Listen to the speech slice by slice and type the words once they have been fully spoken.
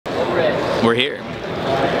We're here.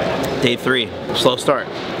 Day 3. Slow start,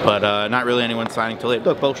 but not really anyone signing till late.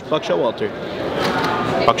 Look, Buck Showalter.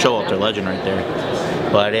 Buck Showalter, legend right there.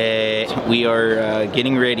 But we are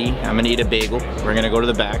getting ready. I'm gonna eat a bagel. We're gonna go to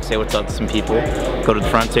the back, say what's up to some people. Go to the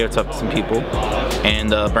front, say what's up to some people. And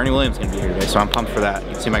Bernie Williams is gonna be here today, so I'm pumped for that.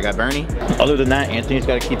 You can see my guy Bernie. Other than that, Anthony's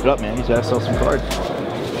gotta keep it up, man. He's gotta sell some cards.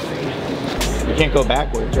 You can't go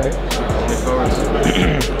backwards, right? Only forwards.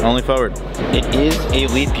 Only forward. It is a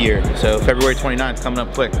leap year, so February 29th coming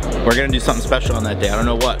up quick. We're gonna do something special on that day. I don't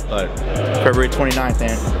know what, but February 29th,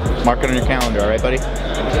 man. Mark it on your calendar, all right, buddy?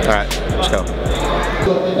 All right, let's go.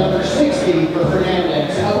 Number 60 for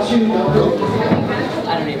Fernandez. Out to number.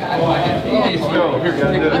 I don't even.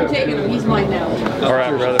 I'm taking him. He's mine now. All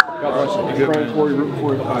right, brother. God bless you. Good man.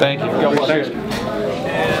 Thank you. God bless you.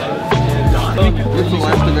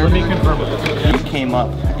 Let me confirm. You came up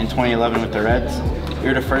in 2011 with the Reds.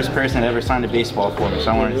 You're the first person that ever signed a baseball for me,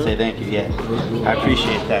 so I wanted to say thank you. Yeah, I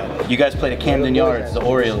appreciate that. You guys played at Camden Yards, the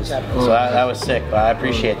Orioles, so that was sick. But I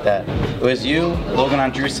appreciate that. It was you, Logan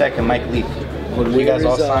Andrusek, and Mike Leaf. You guys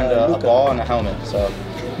all signed a ball and a helmet. So.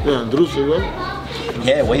 Yeah, Andrusek, right?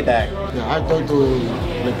 Yeah, way back. Yeah, I talked to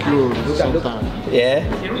like you sometime. Yeah,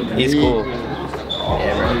 he's cool.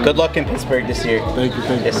 Yeah, bro. Good luck in Pittsburgh this year. Thank you,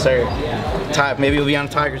 thank you. Yes, sir. Maybe we'll be on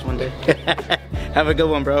the Tigers one day. Have a good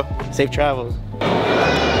one, bro. Safe travels.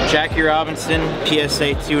 Jackie Robinson,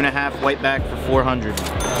 PSA 2.5, white back for 400. To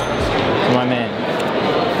my man.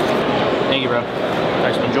 Thank you, bro.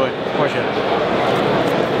 Thanks, enjoy. Of course, yeah.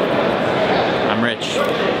 I'm rich.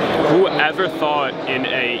 Whoever thought in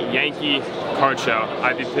a Yankee card show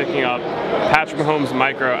I'd be picking up Patrick Mahomes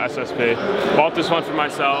Micro SSP. Bought this one for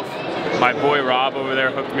myself. My boy Rob over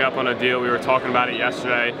there hooked me up on a deal. We were talking about it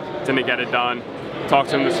yesterday. Didn't get it done. Talked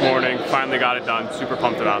to him this morning. Finally got it done. Super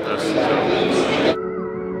pumped about this.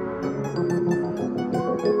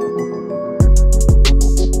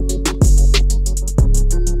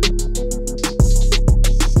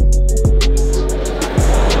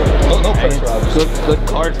 Good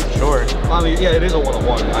card for sure. I mean, yeah, it is a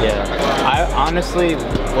one-on-one. Yeah. I honestly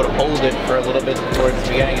would hold it for a little bit towards the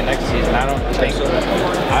beginning of next season. I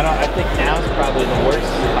think now's probably the worst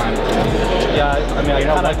time to do it. Yeah, I mean,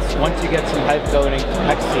 once you get some hype going into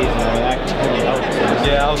next season, I mean, that can really help.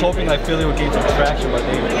 Yeah, I was hoping like Philly would gain some traction, but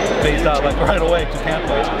they phased out like right away to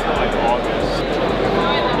Tampa. Like August.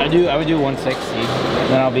 I would do 160.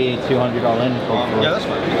 Then I'll be 200 all in. Yeah, that's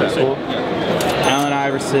fine. That's cool. Yeah. Allen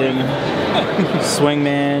Iverson,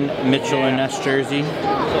 Swingman, Mitchell and Ness jersey.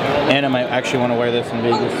 And I might actually want to wear this in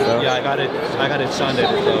Vegas. So. Yeah, I got it signed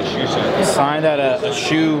at the shoe sign. Signed at a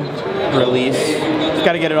shoe release. Just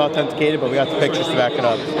got to get it authenticated, but we got the pictures to back it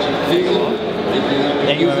up.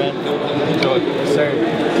 Thank you, my man. Enjoy. Yes, sir.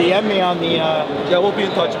 DM me on the... Yeah, we'll be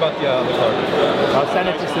in touch about the card. I'll send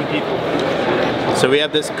it to some people. So we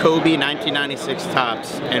have this Kobe 1996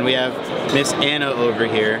 Topps, and we have Miss Anna over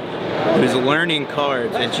here, who's learning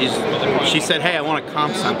cards, and she said, hey, I want to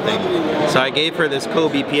comp something. So I gave her this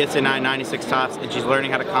Kobe PSA 996 Topps, and she's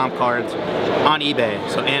learning how to comp cards on eBay.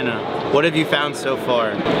 So Anna, what have you found so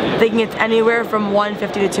far? Thinking it's anywhere from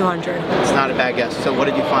 150 to 200. It's not a bad guess. So what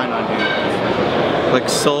did you find on here? Like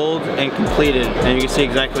sold and completed, and you can see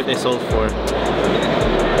exactly what they sold for.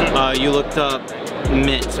 You looked up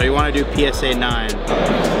mint, so you want to do PSA 9.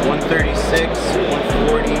 136,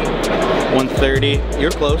 140, 130.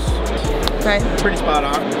 You're close. Okay. Pretty spot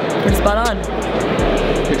on. Pretty spot on.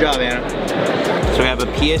 Good job, Anna. So we have a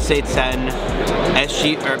PSA 10,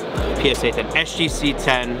 SGC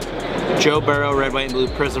 10, Joe Burrow, red, white, and blue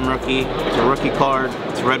Prism rookie. It's a rookie card.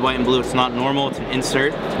 It's red, white, and blue. It's not normal. It's an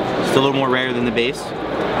insert. It's a little more rare than the base.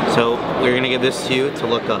 So we're gonna give this to you to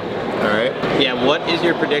look up. All right. Yeah. What is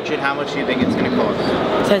your prediction? How much do you think it's gonna cost?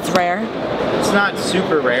 So it's rare? It's not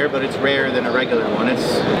super rare, but it's rarer than a regular one.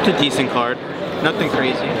 It's a decent card. Nothing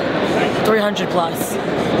crazy. 300 plus.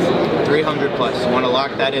 300 plus. You want to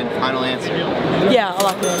lock that in? Final answer. Yeah, I'll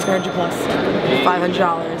lock it in. 300 plus.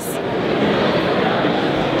 $500.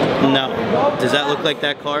 No. Does that look like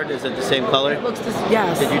that card? Is it the same color? It looks just,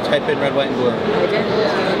 yes. Did you type in red, white, and blue? I did.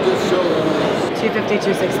 250,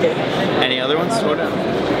 260. Any other ones? Slow down.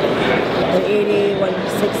 180,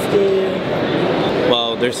 160.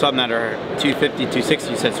 Well, there's some that are 250,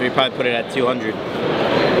 260 you said, so we probably put it at 200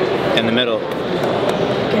 in the middle.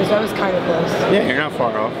 Okay, so I was kind of close. Yeah, you're not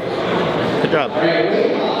far off. Good job.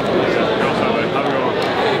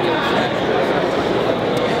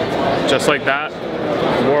 Just like that.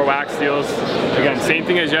 More wax deals. Again, same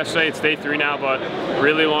thing as yesterday. It's day 3 now, but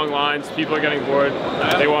really long lines. People are getting bored.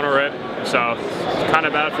 They want to rip. So it's kind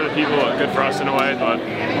of bad for the people, good for us in a way, but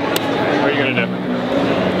what are you going to do?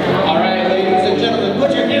 All right, ladies and gentlemen,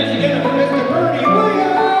 put your hands together for Mr.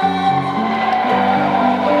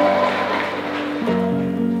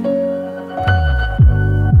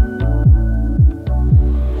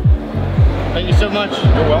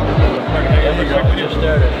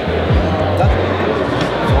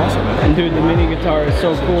 And dude, the mini guitar is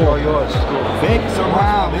so cool. Thank you so much.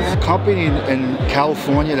 Wow. There's a company in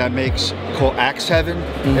California that makes, called Axe Heaven.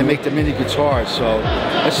 They make the mini guitars, so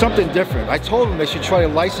it's something different. I told them they should try to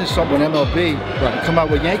license something with MLB and come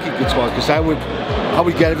out with Yankee guitars, because I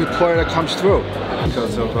would get every player that comes through.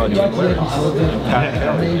 Because of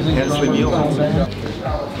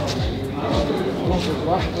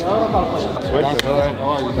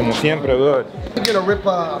Como siempre, good. We're gonna rip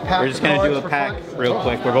a pack. We're just gonna do a pack real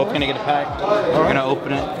quick. We're both gonna get a pack. We're gonna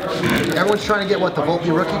open it. Everyone's trying to get what, the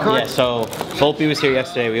Volpe rookie card? Yeah, so Volpe was here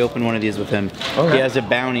yesterday. We opened one of these with him. Okay. He has a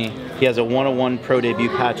bounty. He has a 101 pro debut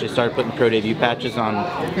patch. They started putting pro debut patches on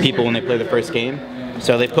people when they play the first game.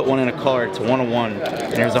 So they put one in a card. It's a 101,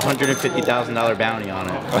 and there's a $150,000 bounty on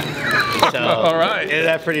it. So, all right. Isn't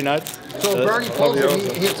that pretty nuts? So Bernie pulls it.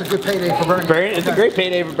 It's a good payday for Bernie. It's a great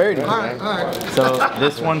payday for Bernie. All right, all right. So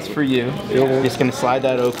this one's for you. Just gonna slide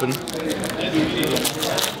that open.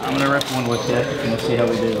 I'm gonna rip one with you, and we'll see how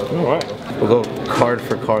we do. All right. We'll go card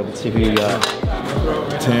for card. Let's see who you got.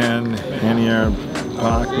 10, Hanier,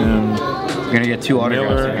 Bachman. You're gonna get 2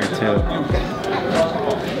 autographs in here too.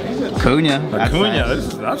 Acuna. Acuna,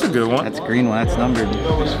 that's a good one. That's a green one. That's numbered.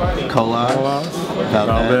 Colas.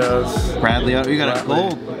 Valdez. Bradley. Oh, you got a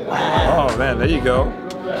gold. Oh man, there you go.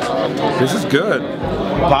 This is good.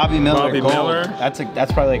 Bobby Miller. Bobby gold. Miller.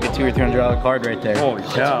 That's probably like a $200 or $300 card right there. Holy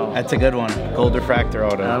cow. That's a good one. Gold refractor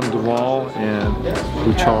auto. Adam Duvall and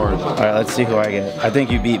Bouchard. All right, let's see who I get. I think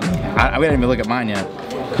you beat me. We didn't even look at mine yet.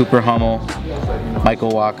 Cooper Hummel, Michael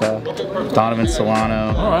Waka, Donovan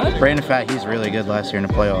Solano. All right. Brandon Pfaadt, he's really good last year in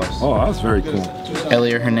the playoffs. Oh, that's very cool.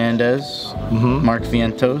 Elier Hernandez, Mark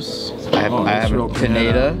Vientos. I have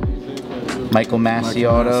Pineda, Michael Massey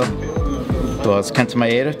auto. Well, it's Kenta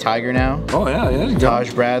Maeda, Tiger now. Oh yeah, yeah.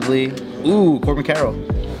 Taj Bradley. Ooh, Corbin Carroll.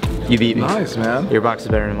 You beat me. Nice, man. Your box is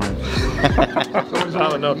better than mine. I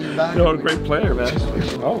don't know. You're a great player, man.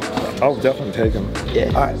 Oh, I'll definitely take him. Yeah.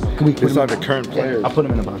 All right. Can we put the current players? I'll put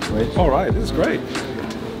him in a box, right? All right, this is great.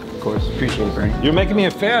 Of course. Appreciate it, Bernie. You're making me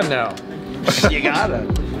a fan now. You gotta.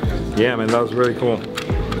 Yeah, man, that was really cool.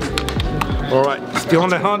 All right, still on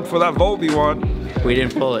the hunt for that Volpe one. We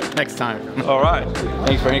didn't pull it. Next time. All right.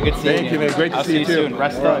 Thanks, Bernie. Good seeing you. Thank you, man. Great to see you too. Soon.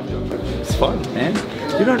 Rest up. It's fun, man.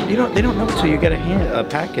 They don't know until you get a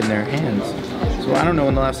pack in their hands. So I don't know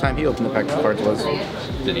when the last time he opened the pack of cards was.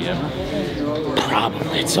 Did he ever?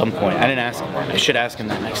 Probably at some point. I didn't ask him. I should ask him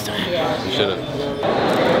that next time. You should have.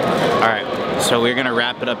 All right, so we're gonna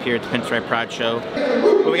wrap it up here at the Pinstripe Pride Show.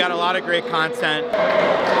 But we got a lot of great content,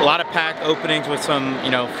 a lot of pack openings with some,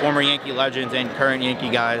 former Yankee legends and current Yankee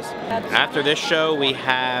guys. After this show, we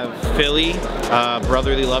have Philly,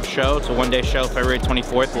 Brotherly Love Show. It's a one-day show, February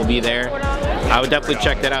 24th. We'll be there. I would definitely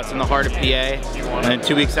check that out. It's in the heart of PA. And then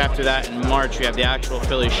 2 weeks after that, in March, we have the actual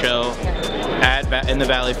Philly show in the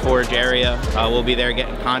Valley Forge area. We'll be there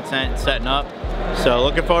getting content, setting up. So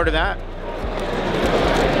looking forward to that.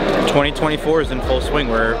 2024 is in full swing.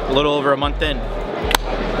 We're a little over a month in.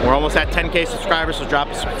 We're almost at 10K subscribers, so drop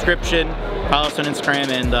a subscription, follow us on Instagram,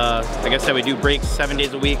 and like I said, we do breaks 7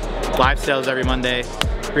 days a week, live sales every Monday.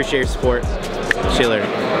 Appreciate your support. See you later.